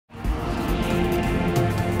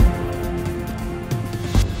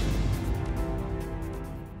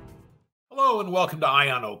Hello and welcome to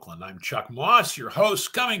Eye on Oakland. I'm Chuck Moss, your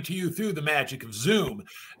host, coming to you through the magic of Zoom.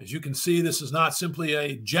 As you can see, this is not simply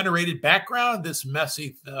a generated background. This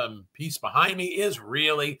messy piece behind me is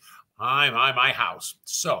really my house.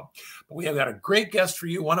 But we have got a great guest for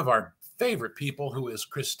you, one of our favorite people, who is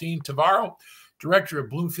Christine Tavarro, Director of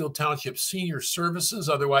Bloomfield Township Senior Services,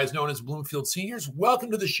 otherwise known as Bloomfield Seniors.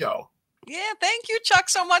 Welcome to the show. Yeah, thank you, Chuck,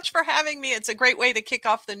 so much for having me. It's a great way to kick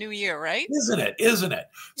off the new year, right? Isn't it? Isn't it?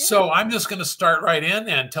 Yeah. So I'm just going to start right in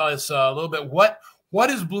and tell us a little bit what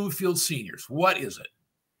is Bloomfield Seniors? What is it?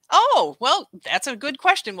 Oh, well, that's a good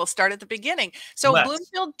question. We'll start at the beginning. So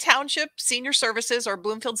Bloomfield Township Senior Services, or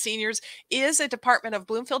Bloomfield Seniors, is a department of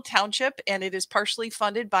Bloomfield Township, and it is partially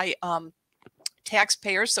funded by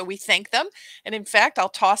taxpayers, so we thank them. And in fact, I'll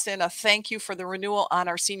toss in a thank you for the renewal on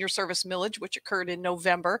our senior service millage, which occurred in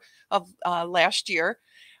November of last year.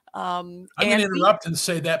 I'm going to interrupt and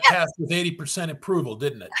say that passed with 80% approval,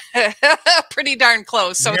 didn't it? Pretty darn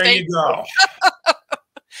close. So there you go.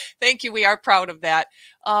 Thank you. We are proud of that.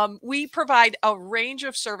 We provide a range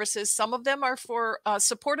of services. Some of them are for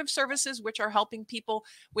supportive services, which are helping people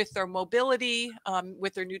with their mobility,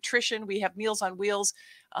 with their nutrition. We have Meals on Wheels,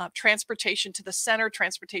 transportation to the center,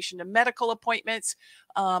 transportation to medical appointments.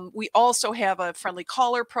 We also have a friendly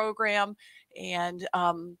caller program, and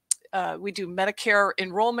we do Medicare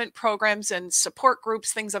enrollment programs and support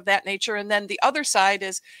groups, things of that nature. And then the other side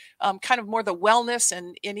is kind of more the wellness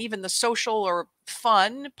and even the social or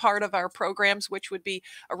fun part of our programs, which would be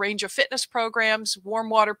a range of fitness programs, warm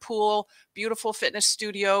water pool, beautiful fitness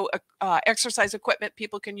studio, exercise equipment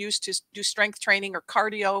people can use to do strength training or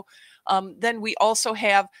cardio. Then we also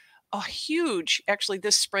have a huge, actually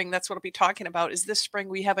this spring, that's what I'll be talking about, is this spring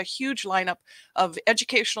we have a huge lineup of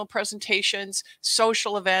educational presentations,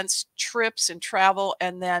 social events, trips and travel,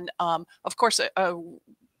 and then of course a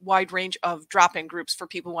wide range of drop-in groups for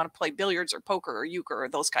people who want to play billiards or poker or euchre or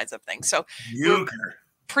those kinds of things. So euchre,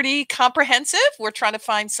 pretty comprehensive. We're trying to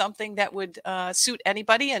find something that would suit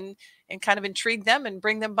anybody and kind of intrigue them and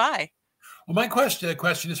bring them by. Well, my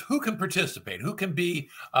question is, who can participate? Who can be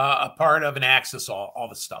a part of and access all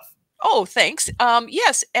this stuff? Oh, thanks.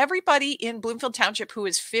 Yes, everybody in Bloomfield Township who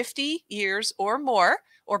is 50 years or more,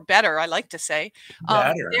 or better, I like to say.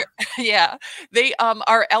 Better. Yeah, they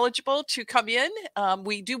are eligible to come in.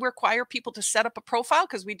 We do require people to set up a profile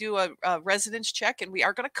because we do a residence check, and we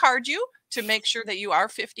are going to card you to make sure that you are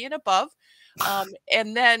 50 and above.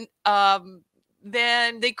 And then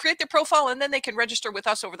they create their profile, and then they can register with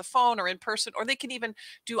us over the phone or in person, or they can even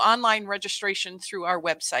do online registration through our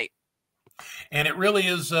website. And it really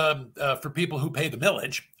is for people who pay the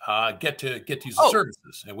millage, get to use the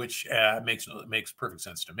services, which makes perfect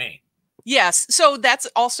sense to me. Yes, so that's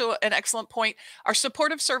also an excellent point. Our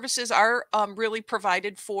supportive services are really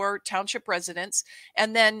provided for township residents,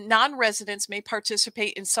 and then non-residents may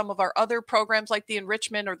participate in some of our other programs like the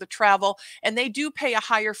enrichment or the travel, and they do pay a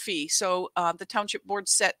higher fee. So the township board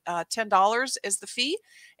set $10 as the fee,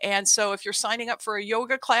 and so if you're signing up for a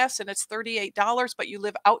yoga class and it's $38, but you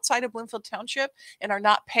live outside of Bloomfield Township and are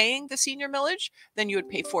not paying the senior millage, then you would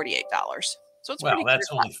pay $48. So it's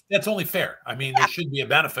that's only fair. I mean, there should be a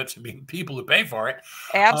benefit to people who pay for it.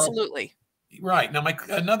 Absolutely. Right. Now,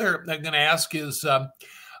 another I'm going to ask is,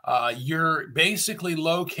 you're basically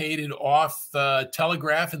located off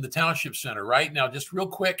Telegraph in the Township Center, right? Now, just real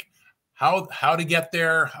quick, how to get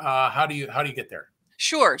there? How do you get there?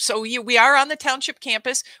 Sure. So we are on the Township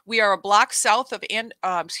campus. We are a block south of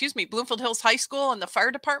Bloomfield Hills High School and the fire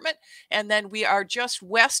department. And then we are just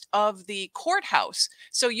west of the courthouse.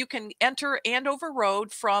 So you can enter Andover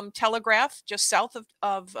Road from Telegraph, just south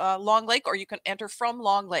of Long Lake, or you can enter from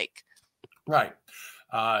Long Lake. Right.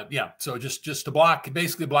 Yeah. So just a block,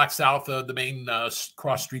 basically a block south of the main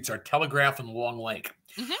cross streets are Telegraph and Long Lake.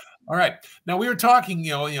 Mm-hmm. All right. Now we were talking,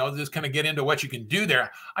 just kind of get into what you can do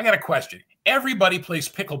there. I got a question. Everybody plays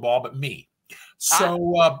pickleball but me.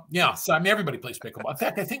 So, so I mean, everybody plays pickleball. In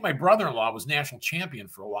fact, I think my brother-in-law was national champion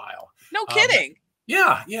for a while. No kidding.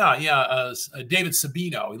 Yeah. David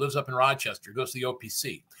Sabino. He lives up in Rochester, goes to the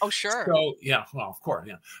OPC. Oh, sure. So, yeah, well, of course,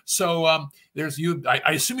 yeah. So there's you.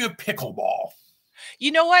 I assume you have pickleball.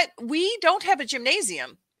 You know what? We don't have a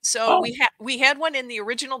gymnasium. So we had one in the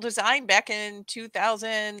original design back in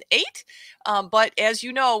 2008. But as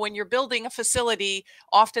you know, when you're building a facility,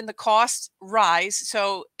 often the costs rise.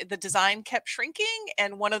 So the design kept shrinking.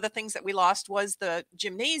 And one of the things that we lost was the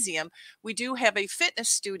gymnasium. We do have a fitness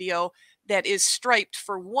studio that is striped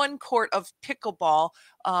for one court of pickleball.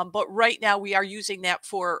 But right now we are using that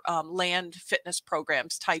for land fitness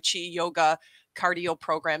programs, Tai Chi, yoga, cardio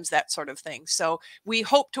programs, that sort of thing. So we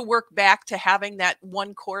hope to work back to having that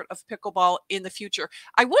one court of pickleball in the future.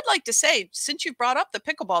 I would like to say, since you brought up the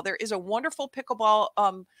pickleball, there is a wonderful pickleball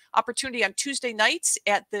opportunity on Tuesday nights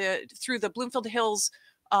through the Bloomfield Hills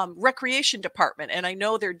recreation department. And I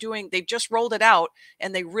know they've just rolled it out,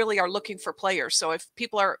 and they really are looking for players. So if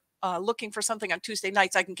people are looking for something on Tuesday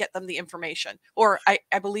nights, I can get them the information, or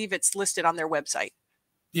I believe it's listed on their website.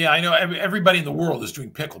 Yeah, I know everybody in the world is doing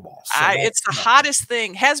pickleball. So It's the hottest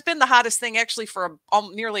thing, has been the hottest thing actually for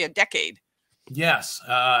nearly a decade. Yes.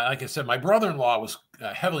 Like I said, my brother-in-law was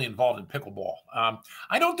heavily involved in pickleball.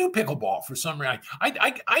 I don't do pickleball for some reason.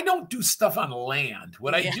 I don't do stuff on land.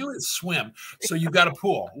 What I do is swim. So you've got a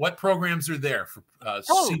pool. What programs are there for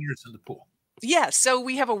seniors in the pool? Yeah, so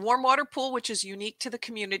we have a warm water pool, which is unique to the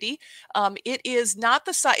community. It is not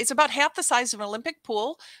the size, it's about half the size of an Olympic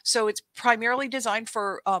pool. So it's primarily designed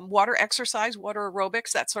for water exercise, water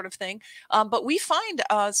aerobics, that sort of thing. But we find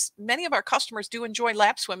many of our customers do enjoy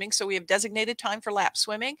lap swimming. So we have designated time for lap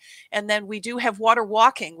swimming. And then we do have water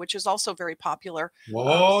walking, which is also very popular.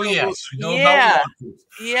 Oh, yes. We know yeah. about walkers.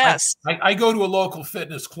 Yes. I go to a local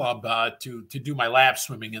fitness club to do my lap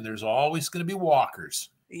swimming, and there's always going to be walkers.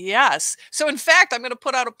 Yes. So in fact, I'm going to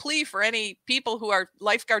put out a plea for any people who are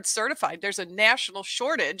lifeguard certified. There's a national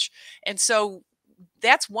shortage. And so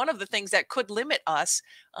that's one of the things that could limit us.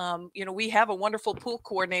 We have a wonderful pool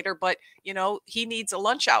coordinator, but, he needs a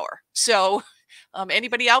lunch hour. So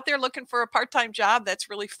anybody out there looking for a part-time job that's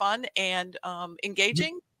really fun and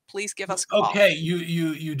engaging, please give us a call. Okay,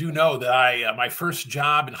 you do know that my first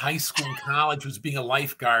job in high school and college was being a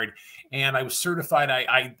lifeguard, and I was certified.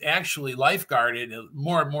 I actually lifeguarded,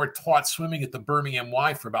 more and more taught swimming at the Birmingham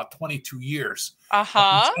Y for about 22 years. Up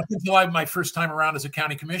until my first time around as a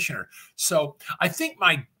county commissioner. So I think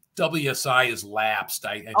my WSI is lapsed.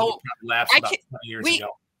 I think it lapsed about 20 years ago.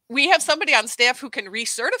 We have somebody on staff who can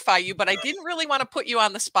recertify you, but I didn't really want to put you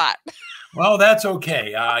on the spot. Well, that's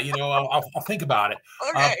okay. I'll think about it.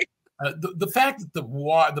 Okay. The fact that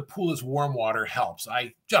the pool is warm water helps.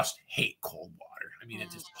 I just hate cold water. I mean,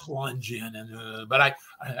 it just plunge in, but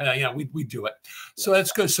we do it. So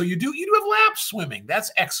that's good. So you do have lap swimming.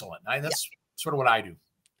 That's excellent. That's sort of what I do.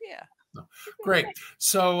 Yeah. So, great.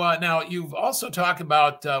 So now you've also talked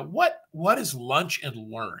about what is Lunch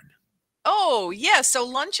and Learn. Oh, yeah. So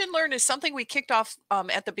Lunch and Learn is something we kicked off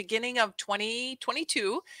at the beginning of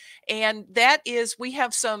 2022. And that is, we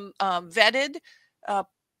have some vetted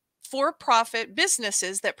for-profit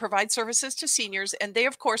businesses that provide services to seniors. And they,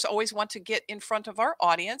 of course, always want to get in front of our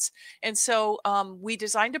audience. And so we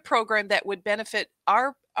designed a program that would benefit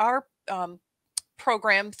our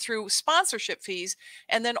program through sponsorship fees,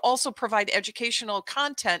 and then also provide educational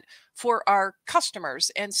content for our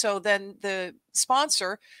customers. And so then the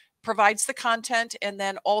sponsor provides the content and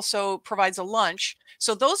then also provides a lunch.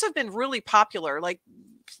 So those have been really popular,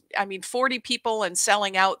 40 people and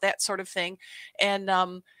selling out, that sort of thing. And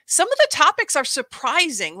some of the topics are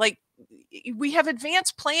surprising. Like, we have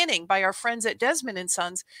advanced planning by our friends at Desmond and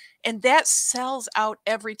Sons, and that sells out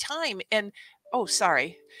every time. And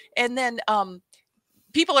and then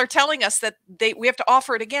people are telling us that we have to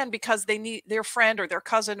offer it again because they need their friend or their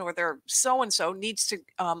cousin or their so-and-so needs to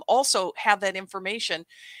also have that information.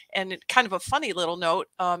 And kind of a funny little note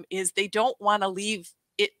is they don't want to leave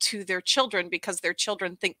it to their children because their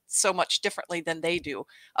children think so much differently than they do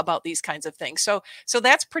about these kinds of things. So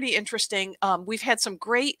that's pretty interesting. We've had some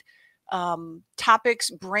great topics: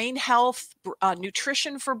 brain health,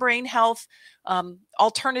 nutrition for brain health,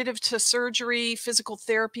 alternative to surgery, physical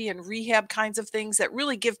therapy and rehab kinds of things that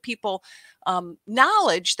really give people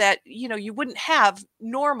knowledge that, you wouldn't have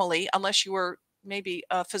normally unless you were maybe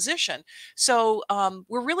a physician. So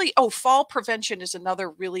we're really, fall prevention is another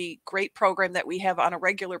really great program that we have on a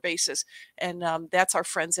regular basis. And that's our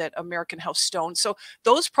friends at American House Stone. So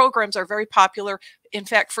those programs are very popular. In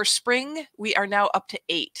fact, for spring, we are now up to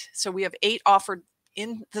 8. So we have 8 offered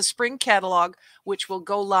in the spring catalog, which will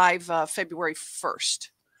go live February 1st.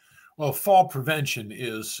 Well, fall prevention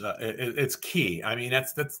is it's key. I mean,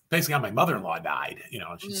 that's basically how my mother-in-law died.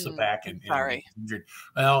 She's back and injured.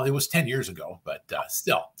 Well, it was 10 years ago, but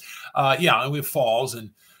still, and we have falls. And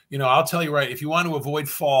I'll tell you right, if you want to avoid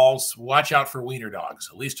falls, watch out for wiener dogs.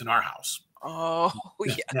 At least in our house. Oh,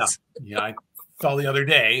 yes. Yeah. I fell the other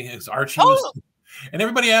day as Archie was, and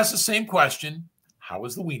everybody asked the same question: how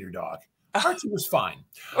was the wiener dog? Archie was fine.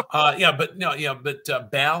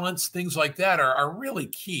 But balance, things like that are really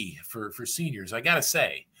key for seniors, I gotta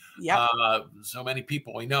say. Yeah. So many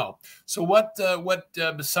people we know. So what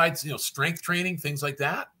besides strength training, things like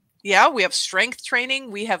that? Yeah, we have strength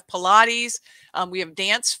training, we have Pilates, we have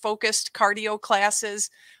dance focused cardio classes.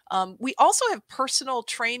 We also have personal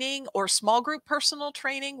training or small group personal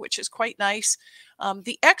training, which is quite nice.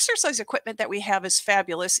 The exercise equipment that we have is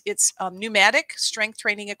fabulous. It's pneumatic strength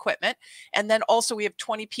training equipment. And then also we have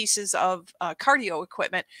 20 pieces of cardio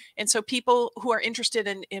equipment. And so people who are interested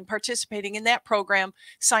in participating in that program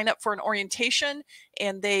sign up for an orientation,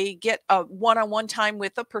 and they get a one-on-one time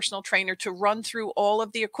with a personal trainer to run through all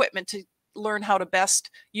of the equipment to learn how to best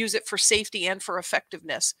use it for safety and for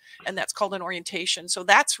effectiveness. And that's called an orientation. So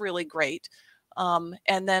that's really great. And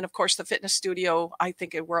then, of course, the fitness studio, I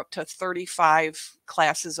think we're up to 35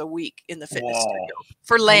 classes a week in the fitness studio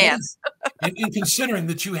for Lance. And considering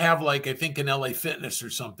that you have, like, I think an LA Fitness or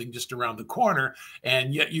something just around the corner,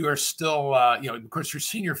 and yet you are still, of course, you're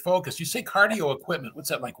senior focused. You say cardio equipment. What's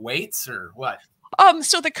that, like weights or what?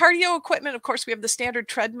 So the cardio equipment, of course, we have the standard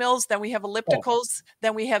treadmills, then we have ellipticals,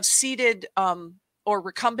 then we have seated or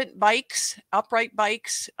recumbent bikes, upright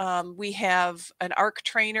bikes. We have an arc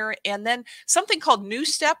trainer, and then something called New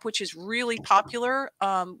Step, which is really popular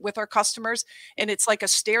with our customers. And it's like a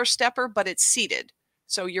stair stepper, but it's seated.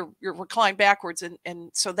 So you're reclined backwards.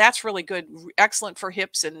 And so that's really good. Excellent for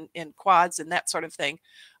hips and quads and that sort of thing.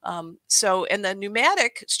 And the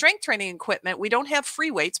pneumatic strength training equipment, we don't have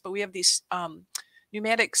free weights, but we have these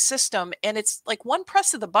pneumatic system, and it's like one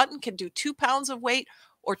press of the button can do 2 pounds of weight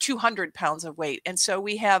or 200 pounds of weight. And so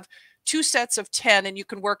we have 2 sets of 10, and you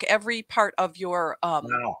can work every part of your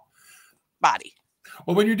body.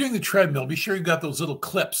 Well, when you're doing the treadmill, be sure you've got those little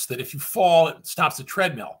clips that if you fall, it stops the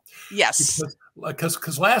treadmill. Yes.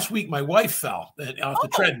 Because last week my wife fell off the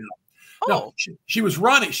treadmill. No, she was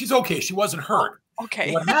running. She's okay. She wasn't hurt.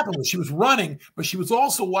 Okay. What happened was she was running, but she was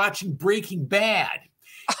also watching Breaking Bad.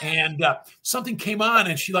 And something came on,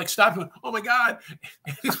 and she like stopped and went, "Oh my God,"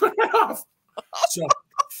 and it went right off. So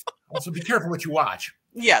also be careful what you watch.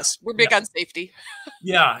 Yes, we're big on safety.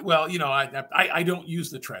 Yeah, well, I don't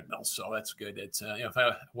use the treadmill, so that's good. It's if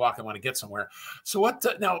I walk, I want to get somewhere. So what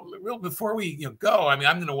now? Real before we go, I mean,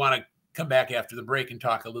 I'm going to want to come back after the break and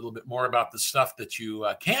talk a little bit more about the stuff that you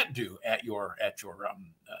can't do at your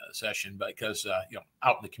session because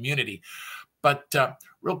out in the community. But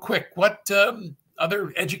real quick, what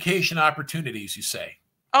other education opportunities you say?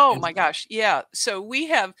 Oh my gosh. Yeah. So we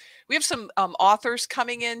have some authors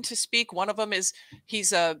coming in to speak. One of them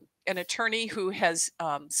he's an attorney who has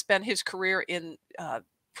spent his career in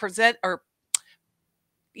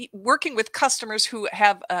working with customers who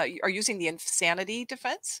are using the insanity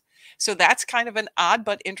defense. So that's kind of an odd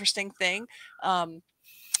but interesting thing.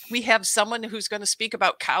 We have someone who's going to speak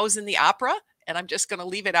about cows in the opera. And I'm just going to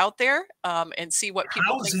leave it out there and see what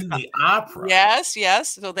people think. Cows in the opera. Yes,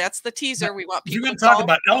 yes. So that's the teaser. Now, we want people. If you're going to talk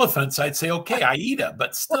about elephants, I'd say okay, Aida,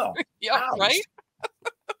 but still. Yeah, cows. Right.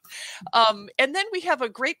 And then we have a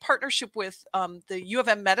great partnership with the U of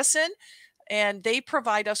M Medicine, and they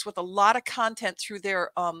provide us with a lot of content through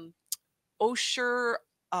their Osher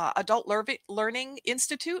Adult Learning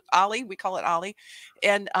Institute, OLLI, we call it OLLI.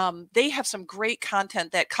 And they have some great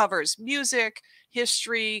content that covers music,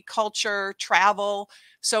 history, culture, travel.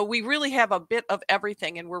 So we really have a bit of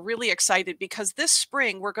everything, and we're really excited because this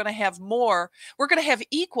spring we're going to have more. We're going to have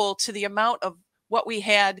equal to the amount of what we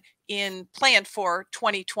had in planned for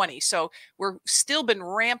 2020. So we're still been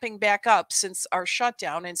ramping back up since our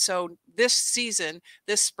shutdown. And so this season,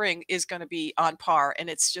 this spring is going to be on par, and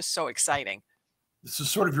it's just so exciting. This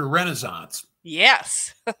is sort of your renaissance.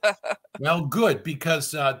 Yes. Well, good,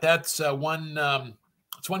 because that's one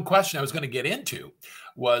question I was going to get into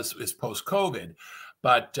is post-COVID,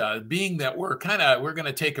 but being that we're going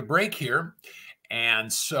to take a break here,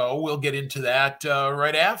 and so we'll get into that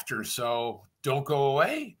right after. So don't go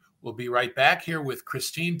away. We'll be right back here with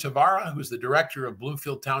Christine Tavara, who's the director of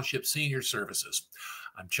Bloomfield Township Senior Services.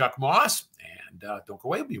 I'm Chuck Moss, and don't go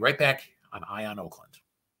away. We'll be right back on Eye on Oakland.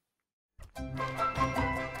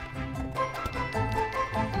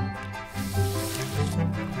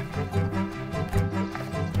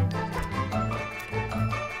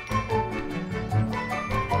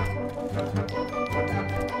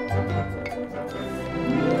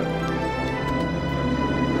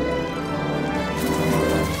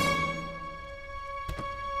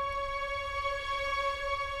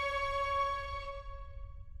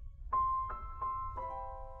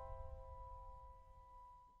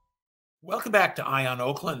 Welcome back to Eye on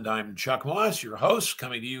Oakland. I'm Chuck Moss, your host,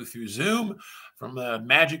 coming to you through Zoom from the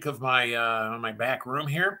magic of my back room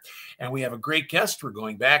here. And we have a great guest. We're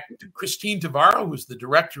going back to Christine Tavara, who's the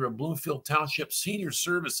director of Bloomfield Township Senior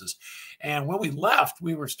Services. And when we left,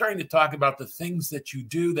 we were starting to talk about the things that you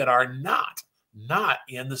do that are not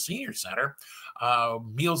in the senior center.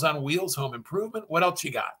 Meals on Wheels, home improvement. What else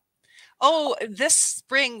you got? Oh, this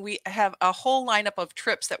spring we have a whole lineup of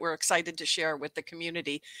trips that we're excited to share with the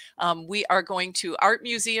community. We are going to art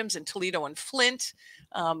museums in Toledo and Flint.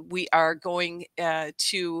 We are going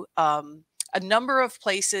to a number of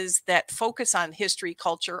places that focus on history,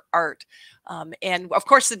 culture, art. And of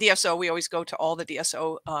course, the DSO, we always go to all the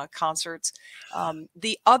DSO concerts.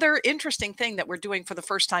 The other interesting thing that we're doing for the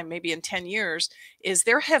first time, maybe in 10 years, is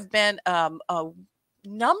there have been a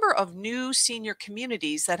number of new senior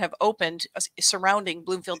communities that have opened surrounding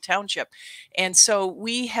Bloomfield Township. And so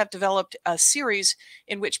we have developed a series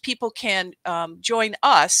in which people can join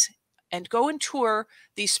us and go and tour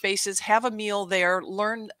these spaces, have a meal there,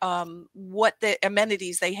 learn what the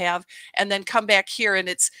amenities they have, and then come back here. And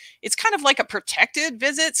it's kind of like a protected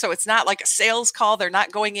visit. So it's not like a sales call. They're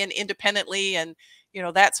not going in independently and, you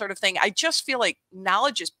know, that sort of thing. I just feel like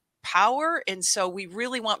knowledge is power. And so we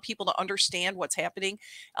really want people to understand what's happening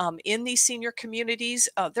in these senior communities.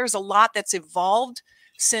 There's a lot that's evolved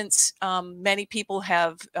since many people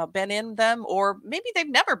have been in them, or maybe they've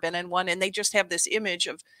never been in one and they just have this image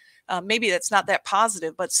of maybe that's not that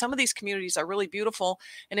positive, but some of these communities are really beautiful.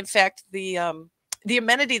 And in fact, the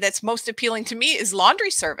amenity that's most appealing to me is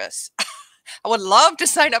laundry service. I would love to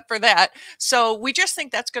sign up for that. So we just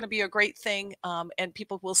think that's going to be a great thing. And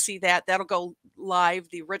people will see that. That'll go live.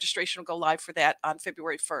 The registration will go live for that on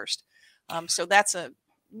February 1st. So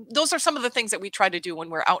those are some of the things that we try to do when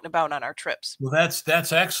we're out and about on our trips. Well,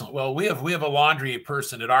 that's excellent. Well, we have a laundry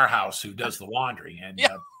person at our house who does the laundry, and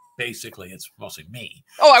yeah. Basically it's mostly me.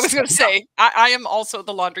 Oh, I was going to say, I am also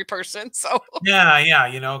the laundry person. So yeah.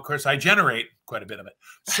 You know, of course I generate quite a bit of it.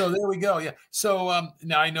 So there we go. Yeah. So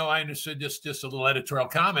now I know I understood just a little editorial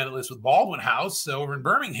comment, at least with Baldwin House over in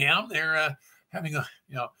Birmingham. They're having a,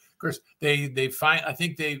 you know, of course I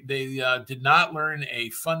think they did not learn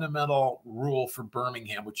a fundamental rule for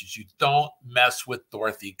Birmingham, which is you don't mess with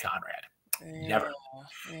Dorothy Conrad. Never.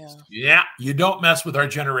 Yeah. You don't mess with our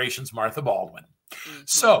generation's Martha Baldwin. Mm-hmm.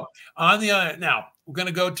 So on the now we're going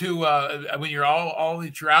to go to when you're all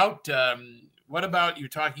that you're out. What about, you're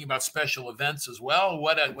talking about special events as well?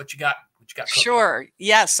 What you got? What you got? Sure.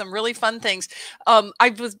 Yes, some really fun things.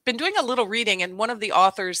 I've been doing a little reading, and one of the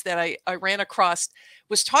authors that I ran across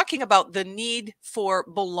was talking about the need for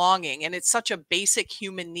belonging, and it's such a basic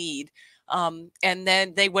human need. And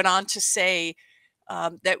then they went on to say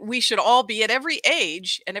that we should all be, at every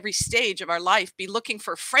age and every stage of our life, be looking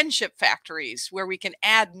for friendship factories where we can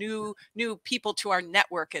add new people to our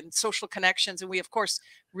network and social connections. And we, of course,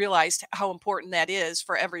 realized how important that is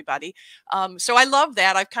for everybody. So I love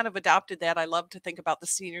that. I've kind of adopted that. I love to think about the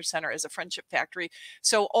senior center as a friendship factory.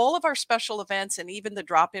 So all of our special events and even the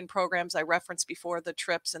drop-in programs I referenced before, the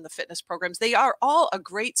trips and the fitness programs, they are all a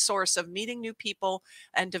great source of meeting new people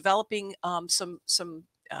and developing some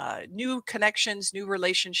new connections, new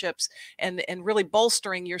relationships, and really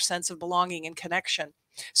bolstering your sense of belonging and connection.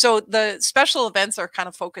 So the special events are kind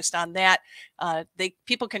of focused on that.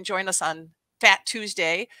 People can join us on Fat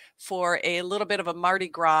Tuesday for a little bit of a Mardi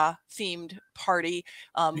Gras themed party.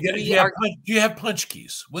 Do you have punch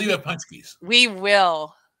keys? Will you have punch keys? We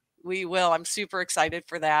will. We will. I'm super excited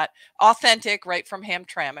for that. Authentic, right from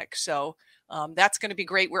Hamtramck. So that's going to be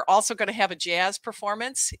great. We're also going to have a jazz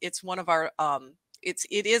performance. It's one of our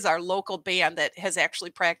it is our local band that has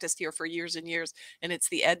actually practiced here for years and years, and it's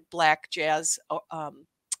the Ed Black Jazz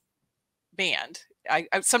band.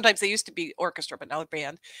 Sometimes they used to be orchestra, but now they're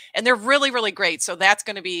band, and they're really, really great. So that's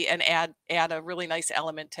going to be an add a really nice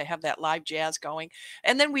element to have that live jazz going.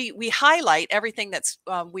 And then we highlight everything that's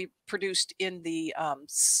we produced in the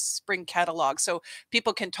spring catalog, so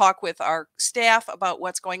people can talk with our staff about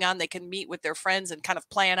what's going on. They can meet with their friends and kind of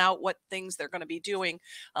plan out what things they're going to be doing.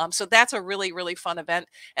 So that's a really, really fun event.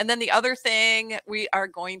 And then the other thing, we are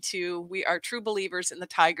true believers in the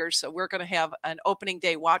Tigers, so we're going to have an opening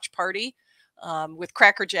day watch party with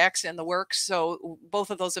Cracker Jacks in the works. So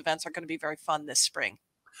both of those events are going to be very fun this spring.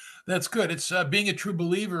 That's good. It's being a true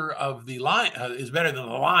believer of the Lion is better than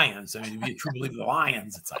the Lions. I mean, to be a true believer of the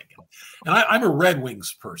Lions, it's like, and I'm a Red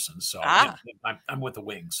Wings person, so I'm with the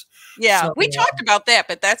Wings. Yeah, so, we talked about that,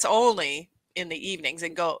 but that's only in the evenings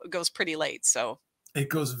and goes pretty late. So it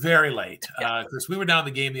goes very late. Because we were down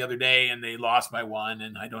the game the other day and they lost by 1,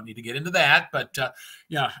 and I don't need to get into that, but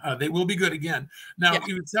they will be good again. Now,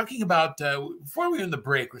 you were talking about, before we were in the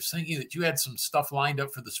break, we're thinking that you had some stuff lined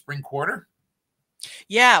up for the spring quarter.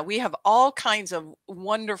 Yeah, we have all kinds of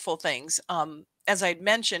wonderful things. As I'd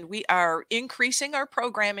mentioned, we are increasing our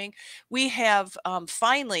programming. We have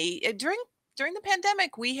finally, during the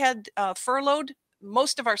pandemic, we had furloughed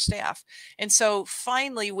most of our staff. And so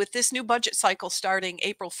finally, with this new budget cycle starting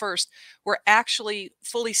April 1st, we're actually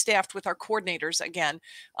fully staffed with our coordinators again.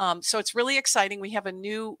 So it's really exciting. We have a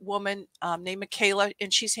new woman named Michaela,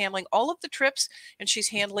 and she's handling all of the trips, and she's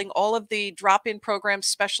handling all of the drop-in programs,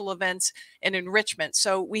 special events, and enrichment.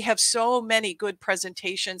 So we have so many good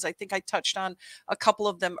presentations. I think I touched on a couple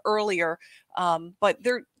of them earlier, but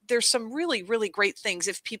there's some really, really great things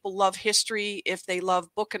if people love history, if they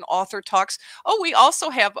love book and author talks. Oh, we also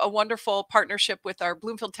have a wonderful partnership with our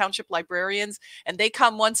Bloomfield Township librarians, and they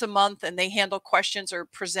come once a month and they handle questions or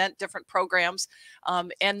present different programs.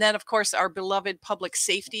 And then, of course, our beloved public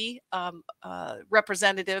safety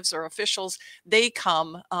representatives or officials, they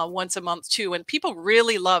come once a month too. And people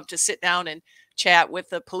really love to sit down and chat with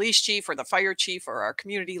the police chief or the fire chief or our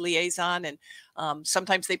community liaison. And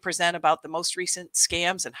sometimes they present about the most recent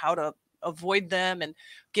scams and how to avoid them and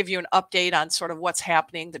give you an update on sort of what's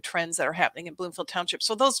happening, the trends that are happening in Bloomfield Township.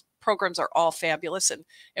 So those programs are all fabulous.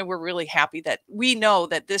 And we're really happy that we know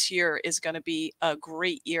that this year is going to be a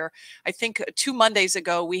great year. I think 2 Mondays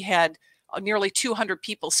ago, we had nearly 200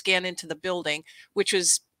 people scan into the building, which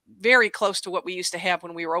was very close to what we used to have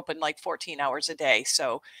when we were open like 14 hours a day.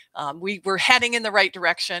 So we're heading in the right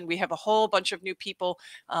direction. We have a whole bunch of new people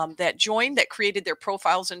that joined, that created their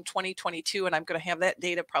profiles in 2022. And I'm going to have that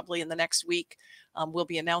data probably in the next week. We'll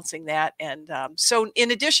be announcing that. And so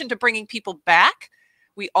in addition to bringing people back,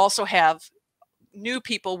 we also have new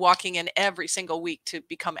people walking in every single week to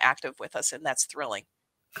become active with us. And that's thrilling.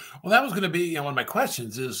 Well, that was going to be one of my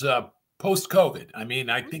questions is post-COVID. I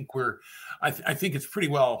mean, I think I think it's pretty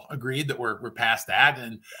well agreed that we're past that.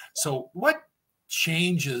 And so what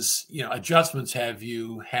changes, adjustments have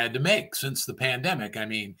you had to make since the pandemic? I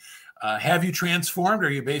mean, have you transformed? Or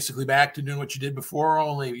are you basically back to doing what you did before,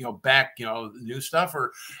 only, back, new stuff?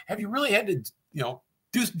 Or have you really had to,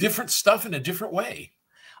 do different stuff in a different way?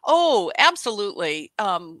 Oh, absolutely.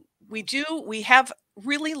 We have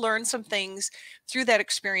really learned some things through that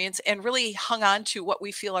experience and really hung on to what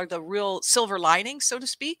we feel are the real silver linings, so to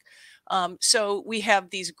speak. So we have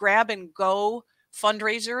these grab and go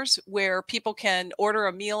fundraisers where people can order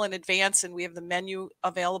a meal in advance, and we have the menu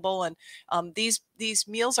available. And these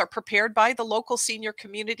meals are prepared by the local senior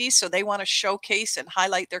community, so they want to showcase and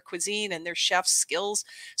highlight their cuisine and their chef's skills.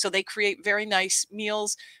 So they create very nice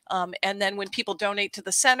meals. And then when people donate to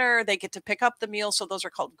the center, they get to pick up the meal. So those are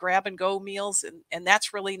called grab and go meals, and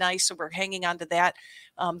that's really nice. So we're hanging on to that.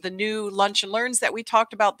 The new lunch and learns that we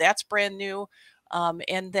talked about, that's brand new.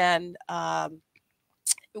 And then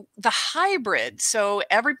the hybrid. So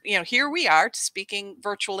here we are speaking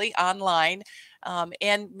virtually online.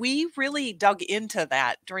 And we really dug into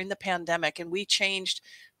that during the pandemic, and we changed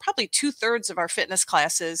probably 2/3 of our fitness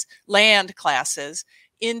classes, land classes,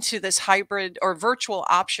 into this hybrid or virtual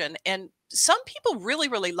option. And some people really,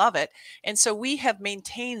 really love it. And so we have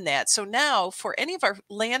maintained that. So now for any of our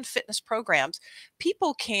land fitness programs,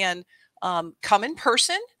 people can come in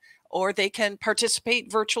person, or they can participate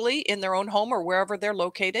virtually in their own home or wherever they're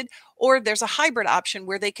located. Or there's a hybrid option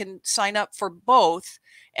where they can sign up for both,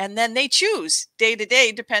 and then they choose day to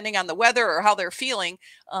day, depending on the weather or how they're feeling.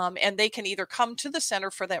 And they can either come to the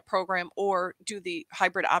center for that program or do the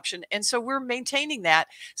hybrid option. And so we're maintaining that.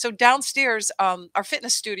 So downstairs, our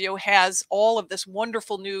fitness studio has all of this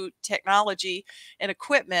wonderful new technology and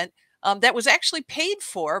equipment that was actually paid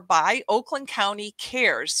for by Oakland County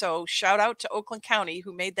Cares. So shout out to Oakland County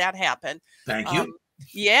who made that happen. Thank you.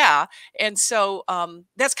 Yeah. And so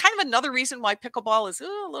that's kind of another reason why pickleball is a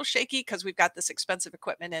little shaky, because we've got this expensive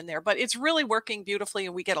equipment in there, but it's really working beautifully,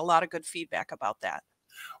 and we get a lot of good feedback about that.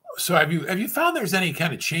 So have you found there's any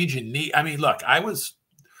kind of change in need? I mean, look,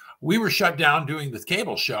 we were shut down doing the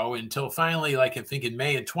cable show until finally, like I think in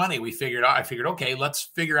May of 20, I figured, okay, let's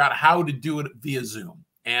figure out how to do it via Zoom.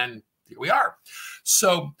 And here we are.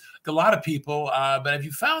 So a lot of people, but have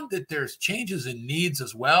you found that there's changes in needs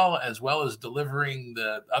as well as delivering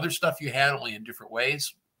the other stuff you had, only in different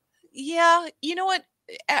ways? Yeah, you know what?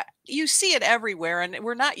 You see it everywhere, and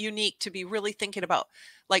we're not unique to be really thinking about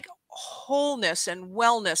like wholeness and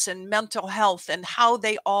wellness and mental health and how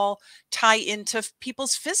they all tie into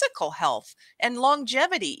people's physical health and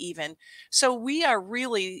longevity even. So we are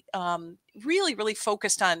really, really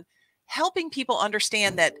focused on helping people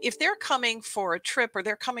understand that if they're coming for a trip or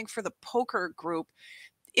they're coming for the poker group,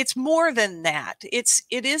 it's more than that.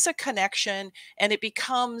 It is a connection, and it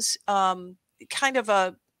becomes kind of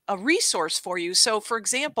a resource for you. So for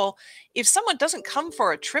example, if someone doesn't come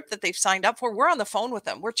for a trip that they've signed up for, we're on the phone with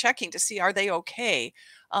them. We're checking to see, are they okay?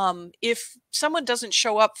 If someone doesn't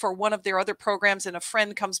show up for one of their other programs and a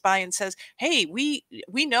friend comes by and says, hey, we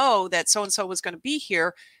know that so-and-so was going to be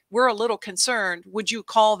here, we're a little concerned, would you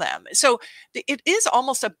call them? So it is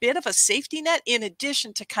almost a bit of a safety net, in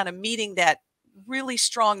addition to kind of meeting that really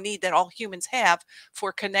strong need that all humans have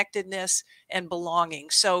for connectedness and belonging.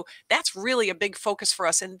 So that's really a big focus for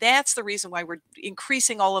us. And that's the reason why we're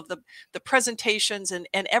increasing all of the presentations and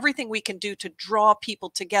everything we can do to draw people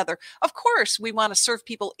together. Of course, we want to serve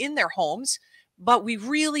people in their homes, but we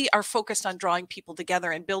really are focused on drawing people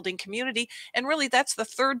together and building community. And really, that's the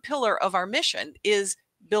third pillar of our mission, is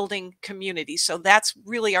building community. So that's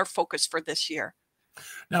really our focus for this year.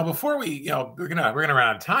 Now, before we, we're gonna run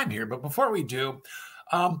out of time here, but before we do,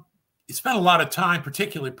 you spent a lot of time,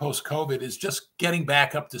 particularly post-COVID, is just getting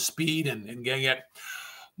back up to speed and getting it.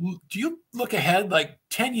 Do you look ahead like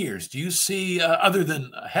 10 years? Do you see, other than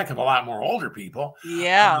a heck of a lot more older people?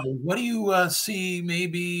 Yeah. What do you see?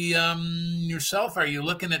 Maybe yourself? Are you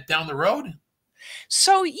looking at down the road?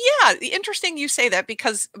 So yeah, interesting you say that,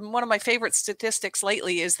 because one of my favorite statistics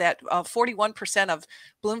lately is that 41% of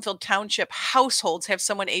Bloomfield Township households have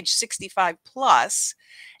someone age 65 plus,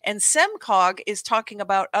 and SEMCOG is talking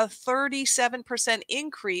about a 37%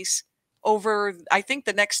 increase over, I think,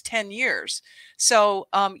 the next 10 years. So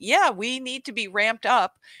yeah, we need to be ramped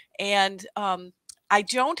up, and I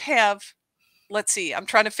don't have. Let's see, I'm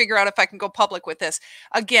trying to figure out if I can go public with this.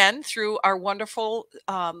 Again, through our wonderful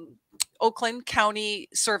Oakland County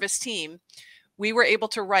service team, we were able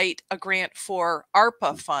to write a grant for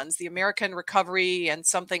ARPA funds, the American Recovery and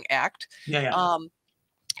Something Act. Yeah.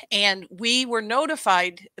 And we were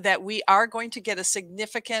notified that we are going to get a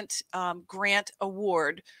significant grant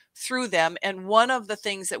award through them. And one of the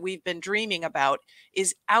things that we've been dreaming about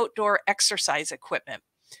is outdoor exercise equipment.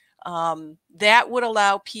 That would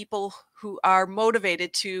allow people who are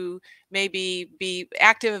motivated to maybe be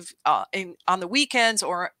active on the weekends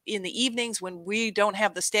or in the evenings when we don't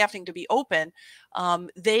have the staffing to be open.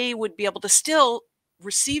 They would be able to still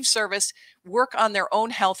receive service, work on their own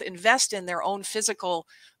health, invest in their own physical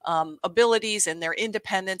abilities and their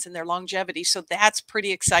independence and their longevity. So that's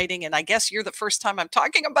pretty exciting. And I guess you're the first time I'm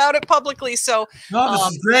talking about it publicly. So no,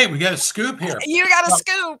 this is great. We got a scoop here. You got a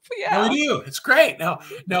scoop. Yeah, we do. It's great. Now,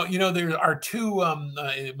 there are two.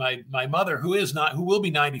 My mother, who will be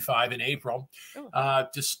 95 in April,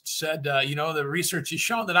 just said, the research has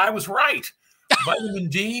shown that I was right. Vitamin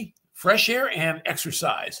D, fresh air, and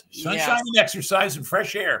exercise. Sunshine and exercise and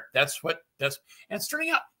fresh air. And it's turning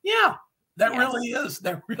out. Yeah. That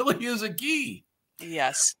really is a key.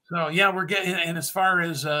 Yes. So yeah, we're getting, and as far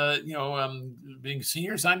as being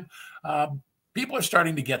seniors, people are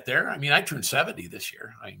starting to get there. I mean, I turned 70 this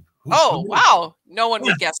year. Wow. No one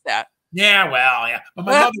would guess that. Yeah, well, yeah. But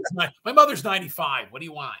my mother's 95. What do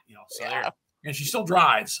you want? And she still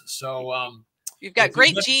drives. So you've got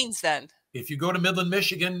great genes then. If you go to Midland,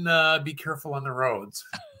 Michigan, be careful on the roads.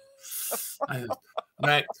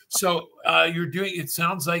 Right. So it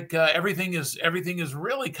sounds like everything is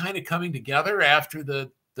really kind of coming together after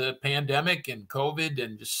the pandemic and COVID,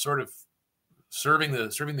 and just sort of serving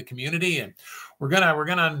the community. And we're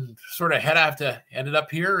gonna sort of have to end it up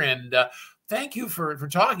here. And thank you for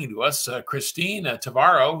talking to us, Christine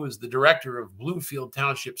Tavarro, who is the director of Bloomfield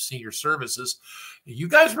Township Senior Services. You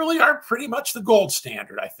guys really are pretty much the gold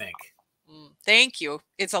standard, I think. Thank you.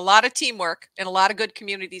 It's a lot of teamwork and a lot of good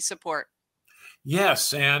community support.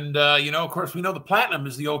 Yes, and of course, we know the platinum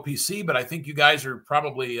is the OPC, but I think you guys are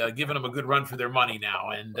probably giving them a good run for their money now.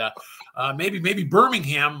 And maybe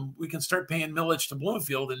Birmingham, we can start paying millage to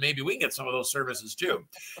Bloomfield, and maybe we can get some of those services too.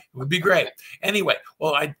 It would be great. Anyway,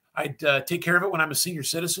 well, I'd take care of it when I'm a senior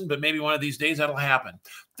citizen, but maybe one of these days that'll happen.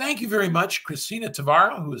 Thank you very much, Christina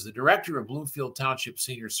Tavarro, who is the director of Bloomfield Township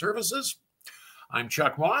Senior Services. I'm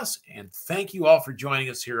Chuck Moss, and thank you all for joining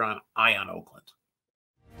us here on Eye on Oakland.